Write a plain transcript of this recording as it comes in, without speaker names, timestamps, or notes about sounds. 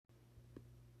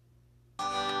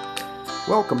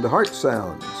Welcome to Heart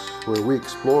Sounds, where we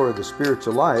explore the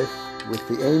spiritual life with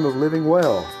the aim of living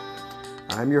well.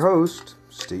 I'm your host,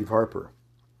 Steve Harper.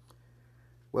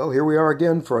 Well, here we are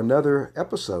again for another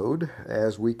episode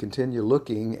as we continue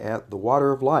looking at the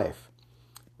water of life.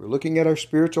 We're looking at our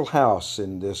spiritual house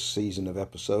in this season of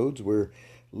episodes. We're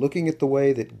looking at the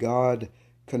way that God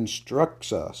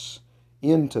constructs us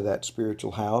into that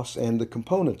spiritual house and the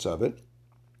components of it.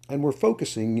 And we're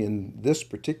focusing in this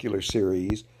particular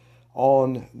series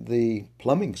on the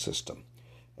plumbing system.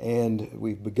 And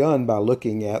we've begun by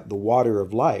looking at the water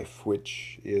of life,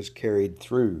 which is carried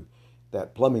through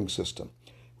that plumbing system.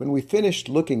 When we finished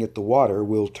looking at the water,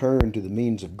 we'll turn to the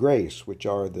means of grace, which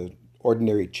are the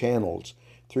ordinary channels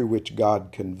through which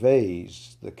God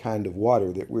conveys the kind of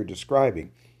water that we're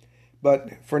describing.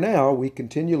 But for now, we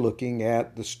continue looking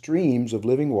at the streams of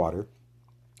living water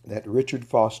that Richard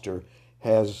Foster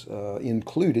has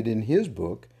included in his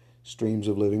book, Streams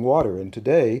of Living Water. And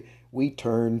today, we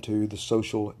turn to the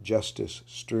social justice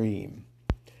stream.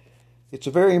 It's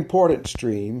a very important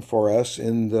stream for us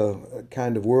in the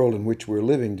kind of world in which we're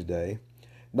living today,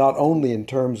 not only in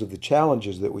terms of the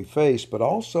challenges that we face, but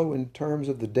also in terms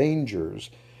of the dangers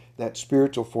that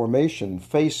spiritual formation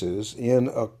faces in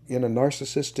a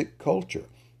narcissistic culture.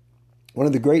 One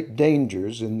of the great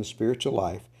dangers in the spiritual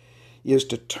life is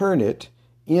to turn it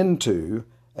into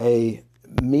a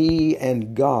me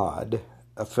and God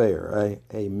affair,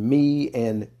 a me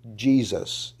and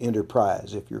Jesus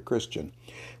enterprise, if you're Christian,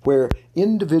 where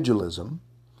individualism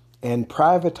and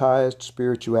privatized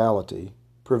spirituality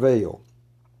prevail.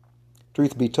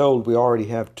 Truth be told, we already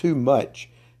have too much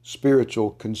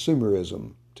spiritual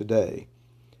consumerism today,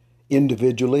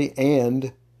 individually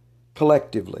and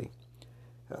collectively.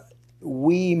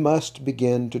 We must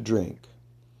begin to drink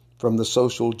from the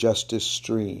social justice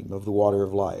stream of the water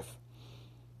of life.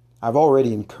 I've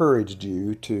already encouraged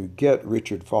you to get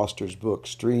Richard Foster's book,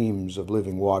 Streams of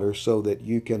Living Water, so that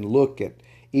you can look at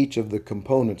each of the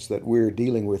components that we're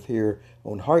dealing with here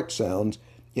on Heart Sounds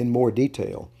in more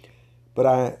detail. But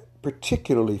I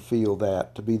particularly feel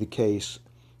that to be the case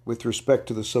with respect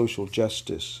to the social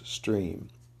justice stream.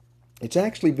 It's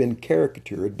actually been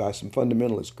caricatured by some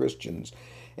fundamentalist Christians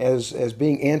as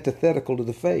being antithetical to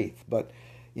the faith, but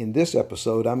in this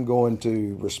episode, I'm going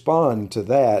to respond to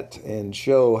that and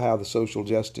show how the social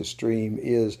justice stream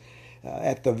is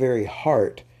at the very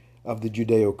heart of the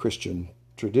Judeo-Christian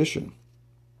tradition.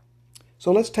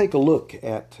 So let's take a look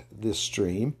at this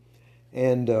stream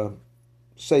and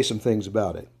say some things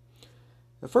about it.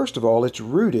 First of all, it's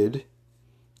rooted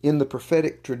in the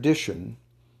prophetic tradition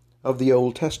of the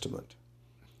Old Testament.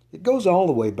 It goes all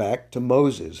the way back to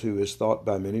Moses, who is thought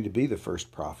by many to be the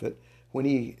first prophet, when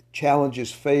he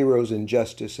challenges Pharaoh's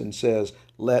injustice and says,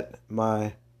 "Let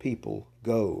my people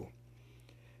go."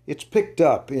 It's picked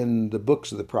up in the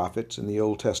books of the prophets in the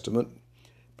Old Testament.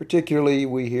 Particularly,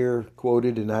 we hear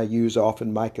quoted, and I use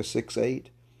often, Micah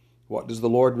 6:8. "What does the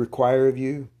Lord require of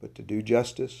you but to do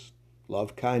justice,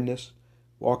 love kindness,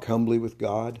 walk humbly with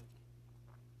God?"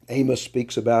 Amos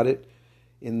speaks about it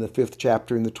in the 5th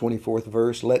chapter in the 24th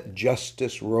verse. "Let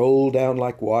justice roll down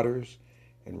like waters,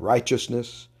 and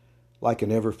righteousness like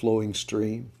an ever-flowing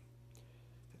stream."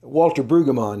 Walter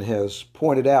Brueggemann has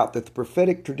pointed out that the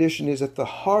prophetic tradition is at the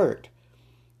heart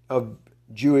of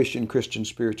Jewish and Christian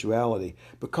spirituality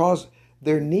because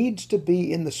there needs to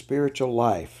be in the spiritual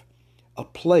life a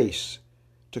place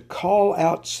to call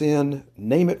out sin,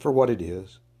 name it for what it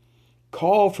is,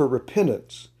 call for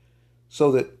repentance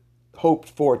so that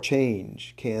hoped-for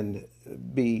change can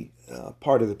be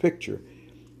part of the picture,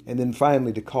 and then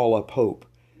finally to call up hope,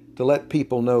 to let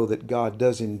people know that God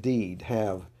does indeed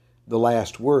have the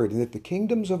last word and that the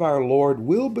kingdoms of our Lord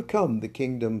will become the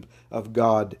kingdom of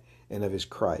God and of His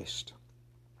Christ.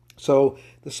 So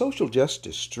the social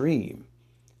justice stream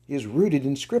is rooted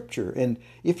in Scripture. And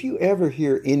if you ever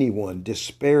hear anyone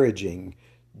disparaging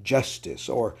justice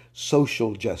or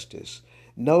social justice,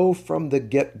 know from the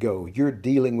get-go you're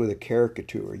dealing with a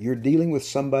caricature. You're dealing with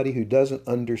somebody who doesn't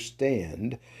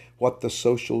understand what the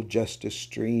social justice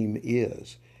stream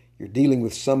is. You're dealing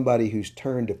with somebody who's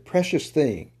turned a precious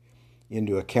thing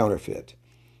into a counterfeit,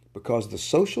 because the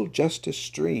social justice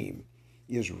stream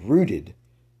is rooted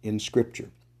in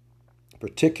Scripture,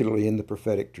 particularly in the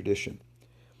prophetic tradition.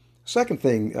 Second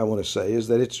thing I want to say is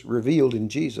that it's revealed in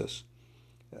Jesus.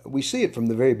 We see it from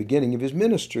the very beginning of his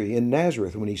ministry in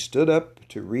Nazareth when he stood up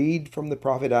to read from the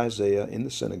prophet Isaiah in the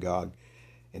synagogue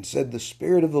and said, "The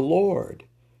Spirit of the Lord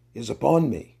is upon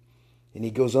me." And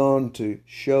he goes on to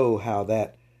show how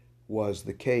that was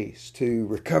the case, to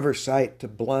recover sight to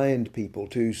blind people,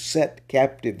 to set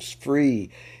captives free,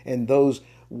 and those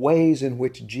ways in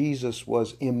which Jesus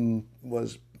was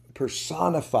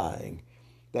personifying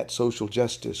that social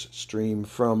justice stream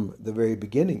from the very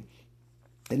beginning.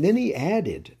 And then he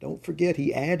added, don't forget,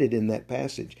 he added in that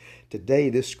passage, today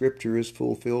this scripture is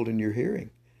fulfilled in your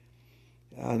hearing.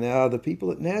 Now, the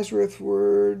people at Nazareth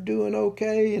were doing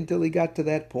okay until he got to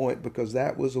that point, because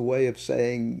that was a way of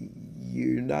saying,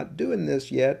 you're not doing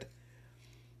this yet.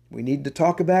 We need to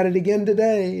talk about it again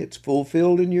today. It's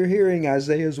fulfilled in your hearing.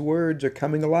 Isaiah's words are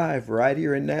coming alive right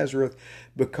here in Nazareth,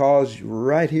 because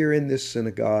right here in this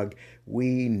synagogue,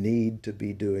 we need to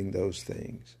be doing those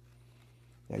things.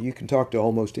 Now, you can talk to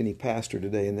almost any pastor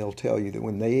today, and they'll tell you that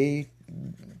when they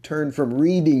turn from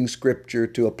reading Scripture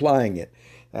to applying it,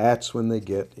 that's when they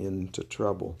get into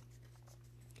trouble.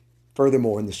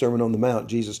 Furthermore, in the Sermon on the Mount,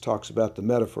 Jesus talks about the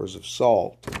metaphors of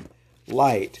salt and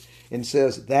light and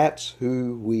says that's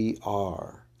who we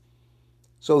are.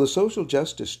 So the social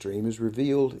justice stream is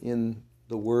revealed in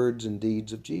the words and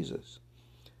deeds of Jesus.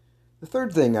 The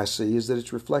third thing I see is that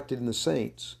it's reflected in the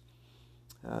saints.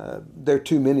 There are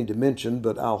too many to mention,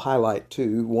 but I'll highlight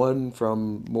two. One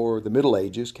from more the Middle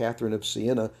Ages, Catherine of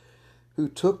Siena, who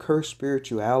took her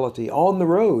spirituality on the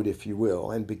road, if you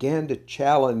will, and began to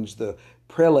challenge the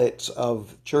prelates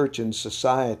of church and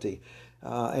society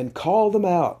and call them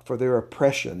out for their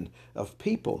oppression of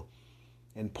people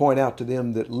and point out to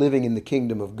them that living in the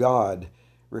kingdom of God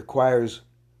requires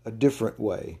a different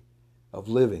way of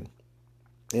living.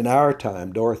 In our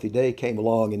time, Dorothy Day came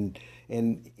along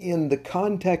and in the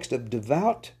context of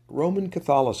devout Roman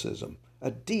Catholicism,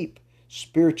 a deep,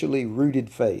 spiritually rooted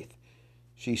faith,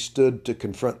 she stood to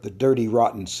confront the dirty,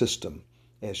 rotten system,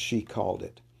 as she called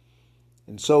it.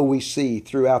 And so we see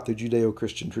throughout the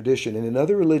Judeo-Christian tradition, and in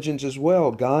other religions as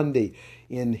well, Gandhi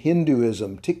in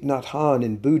Hinduism, Thich Nhat Hanh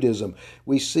in Buddhism,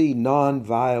 we see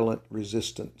nonviolent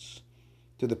resistance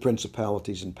to the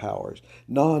principalities and powers,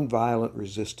 nonviolent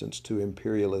resistance to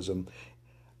imperialism,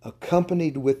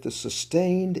 accompanied with the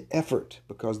sustained effort,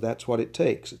 because that's what it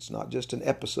takes. It's not just an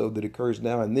episode that occurs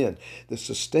now and then. The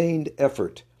sustained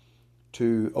effort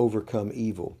to overcome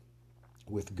evil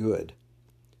with good.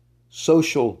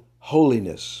 Social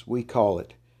holiness, we call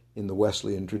it in the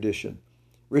Wesleyan tradition.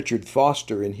 Richard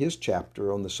Foster, in his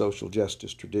chapter on the social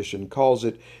justice tradition, calls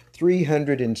it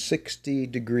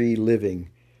 360-degree living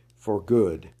for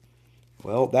good.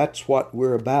 Well, that's what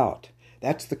we're about.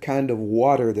 That's the kind of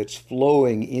water that's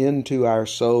flowing into our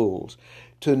souls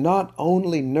to not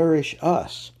only nourish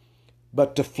us,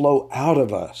 but to flow out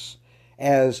of us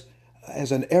as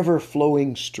an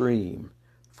ever-flowing stream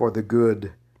for the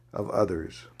good of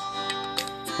others.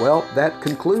 Well, that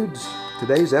concludes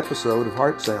today's episode of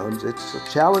Heart Sounds. It's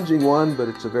a challenging one, but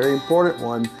it's a very important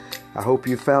one. I hope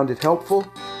you found it helpful.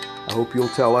 I hope you'll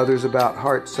tell others about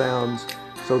Heart Sounds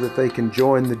so that they can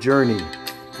join the journey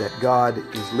that God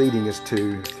is leading us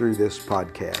to through this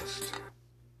podcast.